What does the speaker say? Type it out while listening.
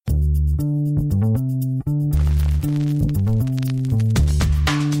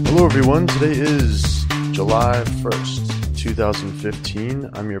everyone. Today is July 1st, 2015.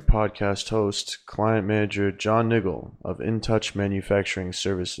 I'm your podcast host, client manager John Niggle of InTouch Manufacturing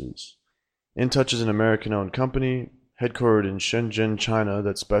Services. InTouch is an American-owned company headquartered in Shenzhen, China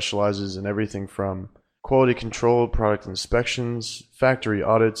that specializes in everything from quality control, product inspections, factory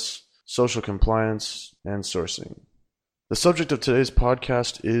audits, social compliance, and sourcing. The subject of today's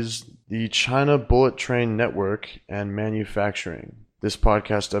podcast is the China Bullet Train Network and Manufacturing. This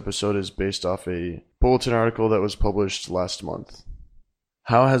podcast episode is based off a bulletin article that was published last month.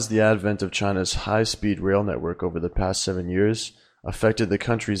 How has the advent of China's high-speed rail network over the past 7 years affected the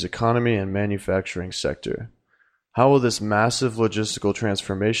country's economy and manufacturing sector? How will this massive logistical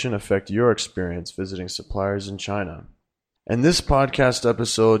transformation affect your experience visiting suppliers in China? In this podcast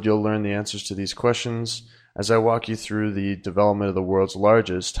episode, you'll learn the answers to these questions as I walk you through the development of the world's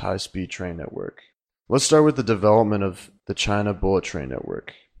largest high-speed train network. Let's start with the development of the China Bullet Train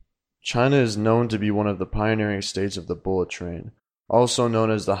Network. China is known to be one of the pioneering states of the bullet train, also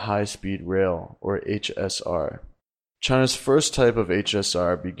known as the high-speed rail, or HSR. China's first type of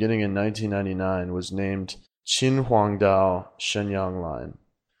HSR, beginning in 1999, was named Qinhuangdao Shenyang Line.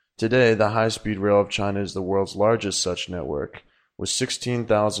 Today, the high-speed rail of China is the world's largest such network, with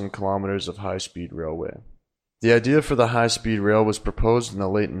 16,000 kilometers of high-speed railway. The idea for the high-speed rail was proposed in the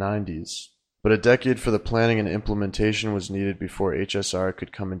late 90s. But a decade for the planning and implementation was needed before HSR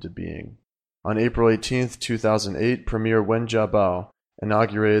could come into being. On April 18, 2008, Premier Wen Jiabao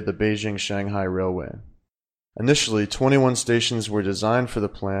inaugurated the Beijing-Shanghai Railway. Initially, 21 stations were designed for the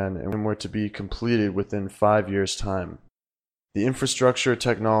plan and were to be completed within 5 years' time. The infrastructure,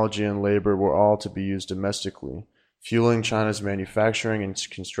 technology, and labor were all to be used domestically, fueling China's manufacturing and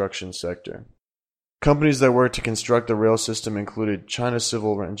construction sector. Companies that worked to construct the rail system included China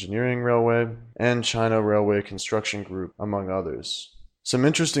Civil Engineering Railway and China Railway Construction Group, among others. Some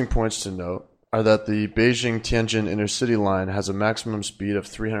interesting points to note are that the Beijing-Tianjin intercity line has a maximum speed of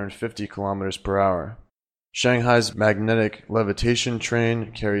 350 km per hour. Shanghai's magnetic levitation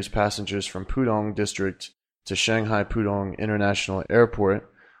train carries passengers from Pudong District to Shanghai Pudong International Airport,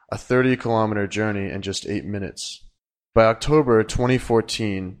 a 30-kilometer journey in just 8 minutes. By October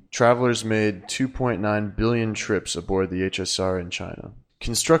 2014, travelers made 2.9 billion trips aboard the HSR in China.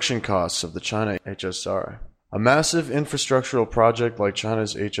 Construction costs of the China HSR. A massive infrastructural project like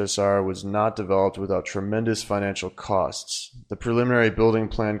China's HSR was not developed without tremendous financial costs. The preliminary building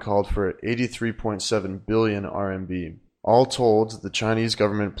plan called for 83.7 billion RMB. All told, the Chinese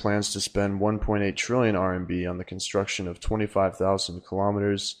government plans to spend 1.8 trillion RMB on the construction of 25,000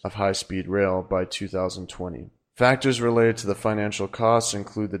 kilometers of high-speed rail by 2020. Factors related to the financial costs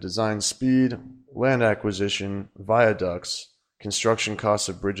include the design speed, land acquisition, viaducts, construction costs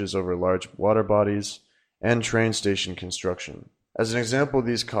of bridges over large water bodies, and train station construction. As an example of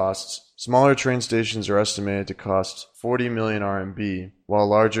these costs, smaller train stations are estimated to cost 40 million RMB, while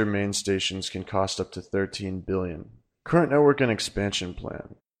larger main stations can cost up to 13 billion. Current network and expansion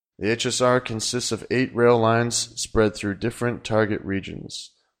plan. The HSR consists of 8 rail lines spread through different target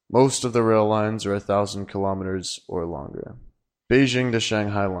regions. Most of the rail lines are 1,000 kilometers or longer. Beijing to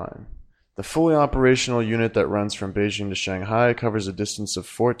Shanghai line. The fully operational unit that runs from Beijing to Shanghai covers a distance of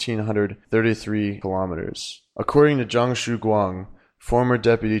 1,433 kilometers. According to Zhang Shuguang, former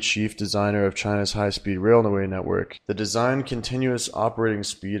deputy chief designer of China's high-speed railway network, the design continuous operating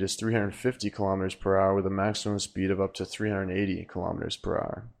speed is 350 kilometers per hour with a maximum speed of up to 380 kilometers per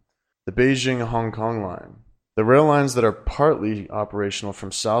hour. The Beijing-Hong Kong line. The rail lines that are partly operational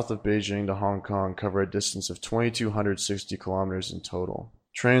from south of Beijing to Hong Kong cover a distance of 2,260 kilometers in total.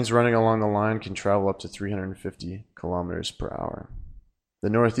 Trains running along the line can travel up to 350 kilometers per hour. The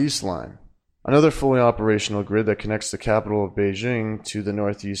Northeast Line. Another fully operational grid that connects the capital of Beijing to the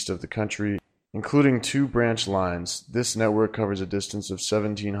northeast of the country, including 2 branch lines. This network covers a distance of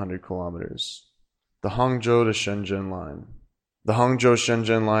 1,700 kilometers. The Hangzhou to Shenzhen Line. The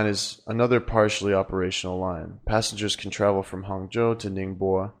Hangzhou-Shenzhen line is another partially operational line. Passengers can travel from Hangzhou to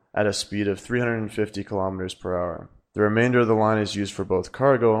Ningbo at a speed of 350 kilometers per hour. The remainder of the line is used for both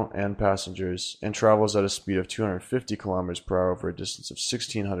cargo and passengers and travels at a speed of 250 kilometers per hour over a distance of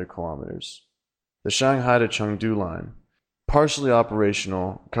 1,600 kilometers. The Shanghai to Chengdu line. Partially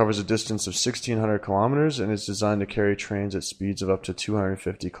operational, covers a distance of 1,600 kilometers and is designed to carry trains at speeds of up to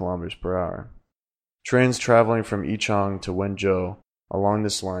 250 kilometers per hour. Trains traveling from Yichang to Wenzhou along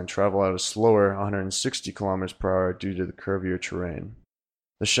this line travel at a slower 160 km per hour due to the curvier terrain.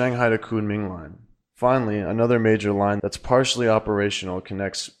 The Shanghai to Kunming line. Finally, another major line that's partially operational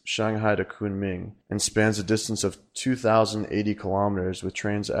connects Shanghai to Kunming and spans a distance of 2,080 kilometers with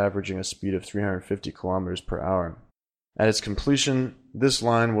trains averaging a speed of 350 kilometers per hour. At its completion, this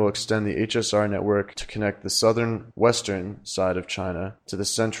line will extend the HSR network to connect the southern western side of China to the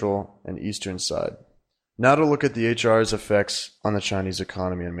central and eastern side. Now to look at the HR's effects on the Chinese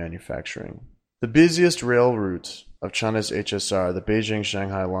economy and manufacturing. The busiest rail route of China's HSR, the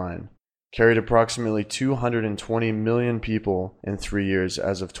Beijing-Shanghai line, carried approximately 220 million people in 3 years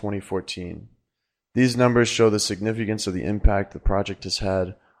as of 2014. These numbers show the significance of the impact the project has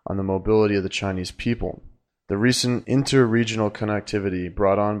had on the mobility of the Chinese people. The recent inter-regional connectivity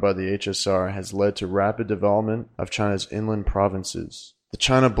brought on by the HSR has led to rapid development of China's inland provinces. The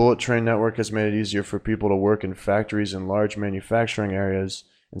China Bullet Train Network has made it easier for people to work in factories in large manufacturing areas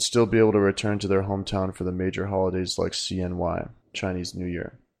and still be able to return to their hometown for the major holidays like CNY, Chinese New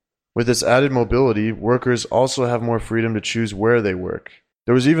Year. With this added mobility, workers also have more freedom to choose where they work.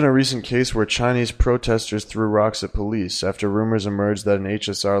 There was even a recent case where Chinese protesters threw rocks at police after rumors emerged that an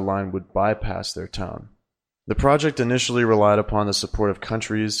HSR line would bypass their town. The project initially relied upon the support of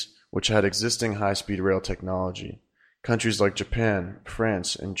countries which had existing high-speed rail technology. Countries like Japan,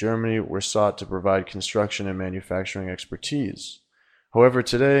 France, and Germany were sought to provide construction and manufacturing expertise. However,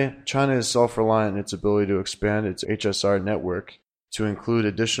 today, China is self-reliant in its ability to expand its HSR network to include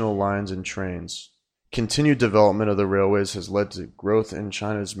additional lines and trains. Continued development of the railways has led to growth in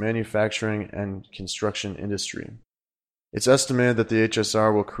China's manufacturing and construction industry. It's estimated that the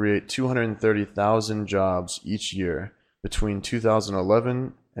HSR will create 230,000 jobs each year between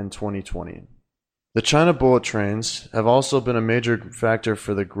 2011 and 2020. The China bullet trains have also been a major factor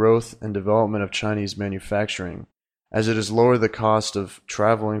for the growth and development of Chinese manufacturing, as it has lowered the cost of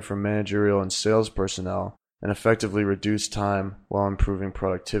traveling for managerial and sales personnel and effectively reduced time while improving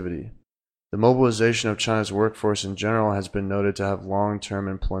productivity. The mobilization of China's workforce in general has been noted to have long-term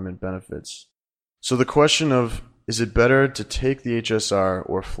employment benefits. So the question of, is it better to take the HSR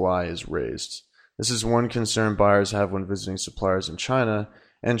or fly, is raised. This is one concern buyers have when visiting suppliers in China,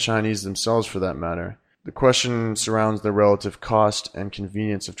 and Chinese themselves for that matter. The question surrounds the relative cost and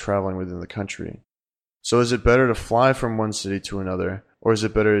convenience of traveling within the country. So is it better to fly from one city to another, or is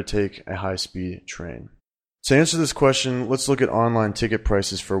it better to take a high-speed train? To answer this question, let's look at online ticket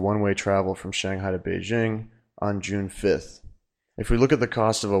prices for one-way travel from Shanghai to Beijing on June 5th. If we look at the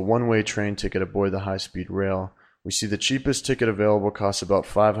cost of a one-way train ticket aboard the high-speed rail, we see the cheapest ticket available costs about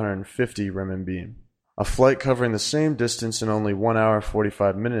 550 renminbi. A flight covering the same distance in only 1 hour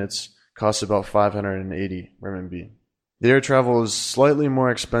 45 minutes costs about 580 renminbi. The air travel is slightly more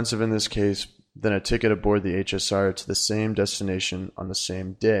expensive in this case than a ticket aboard the HSR to the same destination on the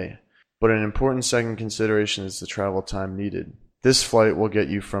same day. But an important second consideration is the travel time needed. This flight will get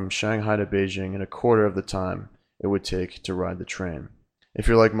you from Shanghai to Beijing in a quarter of the time it would take to ride the train. If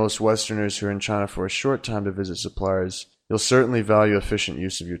you're like most Westerners who are in China for a short time to visit suppliers, you'll certainly value efficient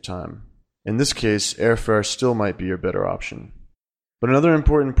use of your time. In this case, airfare still might be your better option. But another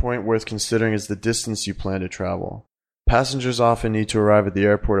important point worth considering is the distance you plan to travel. Passengers often need to arrive at the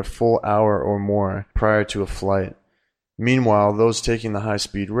airport a full hour or more prior to a flight. Meanwhile, those taking the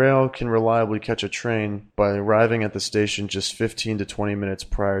high-speed rail can reliably catch a train by arriving at the station just 15 to 20 minutes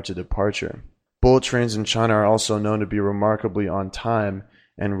prior to departure. Bullet trains in China are also known to be remarkably on time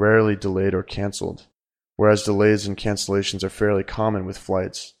and rarely delayed or canceled, whereas delays and cancellations are fairly common with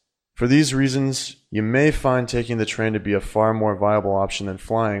flights. For these reasons, you may find taking the train to be a far more viable option than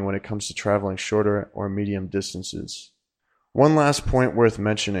flying when it comes to traveling shorter or medium distances. One last point worth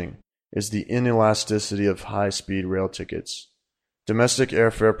mentioning is the inelasticity of high-speed rail tickets. Domestic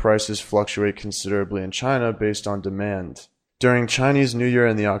airfare prices fluctuate considerably in China based on demand. During Chinese New Year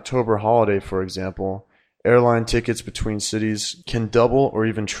and the October holiday, for example, airline tickets between cities can double or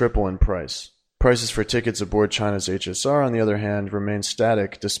even triple in price. Prices for tickets aboard China's HSR, on the other hand, remain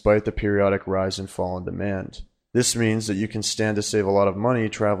static despite the periodic rise and fall in demand. This means that you can stand to save a lot of money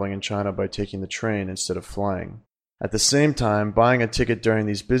traveling in China by taking the train instead of flying. At the same time, buying a ticket during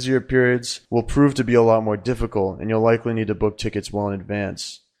these busier periods will prove to be a lot more difficult, and you'll likely need to book tickets well in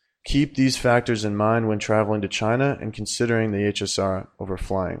advance. Keep these factors in mind when traveling to China and considering the HSR over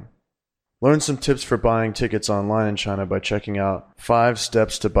flying. Learn some tips for buying tickets online in China by checking out 5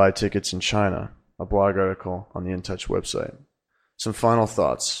 Steps to Buy Tickets in China, a blog article on the InTouch website. Some final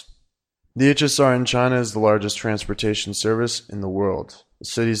thoughts. The HSR in China is the largest transportation service in the world. The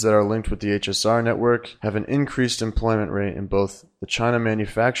cities that are linked with the HSR network have an increased employment rate in both the China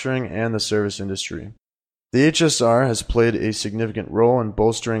manufacturing and the service industry. The HSR has played a significant role in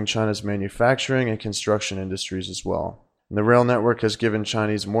bolstering China's manufacturing and construction industries as well. And the rail network has given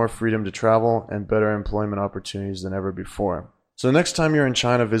Chinese more freedom to travel and better employment opportunities than ever before. So next time you're in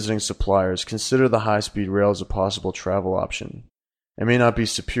China visiting suppliers, consider the high-speed rail as a possible travel option. It may not be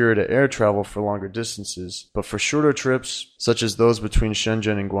superior to air travel for longer distances, but for shorter trips, such as those between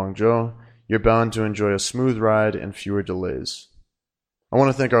Shenzhen and Guangzhou, you're bound to enjoy a smooth ride and fewer delays. I want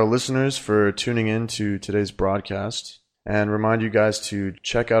to thank our listeners for tuning in to today's broadcast and remind you guys to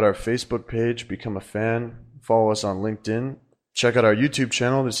check out our Facebook page, become a fan, follow us on LinkedIn, check out our YouTube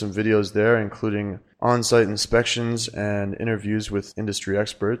channel. There's some videos there, including on-site inspections and interviews with industry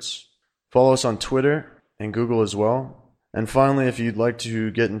experts. Follow us on Twitter and Google as well. And finally, if you'd like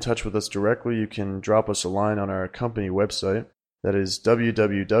to get in touch with us directly, you can drop us a line on our company website. That is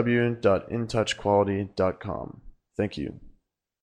www.intouchquality.com. Thank you.